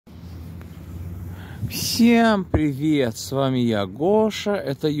Всем привет! С вами я, Гоша,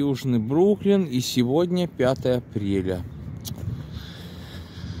 это Южный Бруклин, и сегодня 5 апреля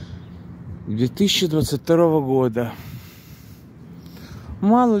 2022 года.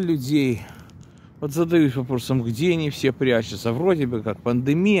 Мало людей. Вот задаюсь вопросом, где они все прячутся. Вроде бы как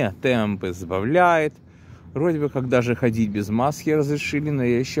пандемия темпы сбавляет. Вроде бы как даже ходить без маски разрешили, но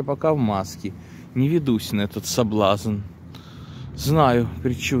я еще пока в маске. Не ведусь на этот соблазн. Знаю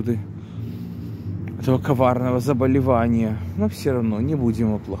причуды этого коварного заболевания, но все равно не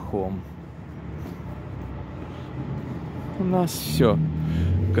будем о плохом. У нас все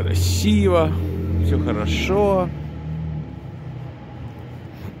красиво, все хорошо.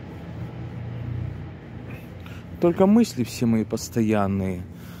 Только мысли все мои постоянные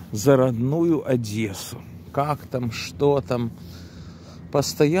за родную Одессу. Как там, что там.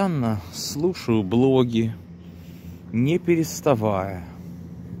 Постоянно слушаю блоги, не переставая.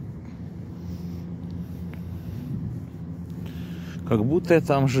 Как будто я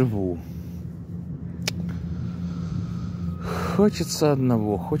там живу. Хочется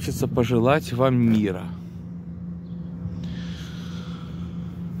одного, хочется пожелать вам мира.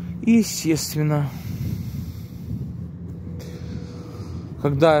 И, естественно,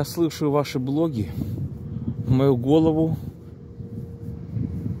 когда я слышу ваши блоги, в мою голову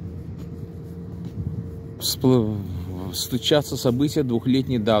стучатся события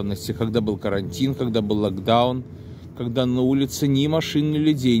двухлетней давности, когда был карантин, когда был локдаун, когда на улице ни машин, ни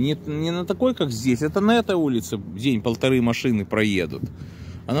людей. Не на такой, как здесь. Это на этой улице в день полторы машины проедут.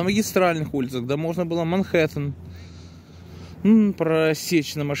 А на магистральных улицах, когда можно было Манхэттен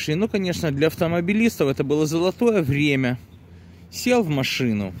просечь на машине. Ну, конечно, для автомобилистов это было золотое время. Сел в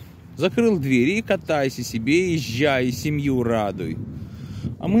машину, закрыл двери и катайся себе, езжай, и семью радуй.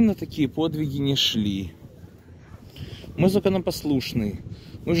 А мы на такие подвиги не шли. Мы законопослушные.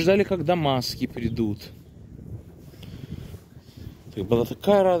 Мы ждали, когда маски придут. И была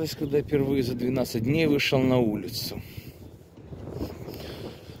такая радость, когда я впервые за 12 дней вышел на улицу.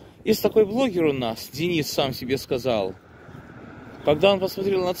 Есть такой блогер у нас, Денис сам себе сказал. Когда он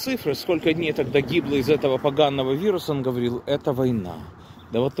посмотрел на цифры, сколько дней тогда гибло из этого поганого вируса, он говорил, это война.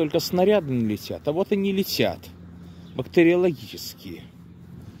 Да вот только снаряды не летят, а вот и не летят. Бактериологические.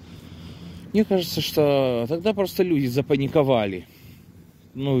 Мне кажется, что тогда просто люди запаниковали.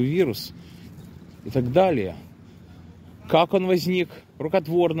 Ну, вирус и так далее. Как он возник,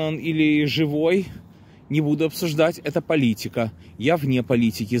 рукотворно он или живой, не буду обсуждать, это политика. Я вне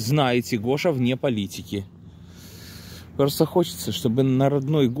политики, знаете, Гоша вне политики. Просто хочется, чтобы на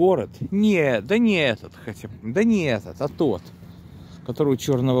родной город, а тот, который у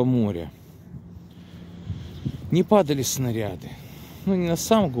Черного моря, не падали снаряды. Ну, не на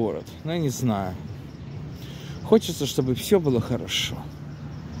сам город, но я не знаю. Хочется, чтобы все было хорошо.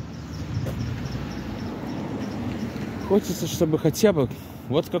 Хочется, чтобы хотя бы,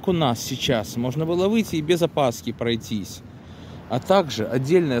 вот как у нас сейчас, можно было выйти и без опаски пройтись. А также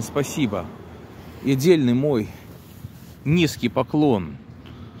отдельное спасибо и отдельный мой низкий поклон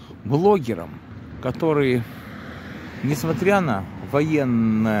блогерам, которые, несмотря на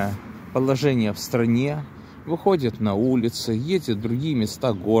военное положение в стране, выходят на улицы, едят в другие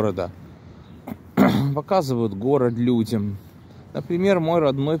места города, показывают город людям. Например, мой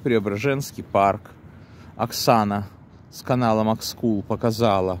родной Преображенский парк. Оксана с канала Макскул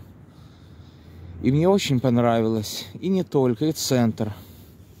показала. И мне очень понравилось. И не только, и центр.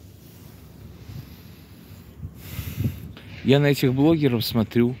 Я на этих блогеров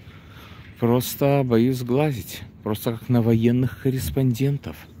смотрю, просто боюсь сглазить. Просто как на военных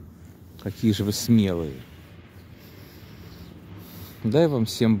корреспондентов. Какие же вы смелые. Дай вам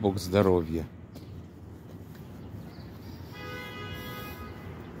всем Бог здоровья.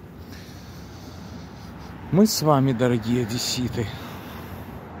 Мы с вами, дорогие одесситы.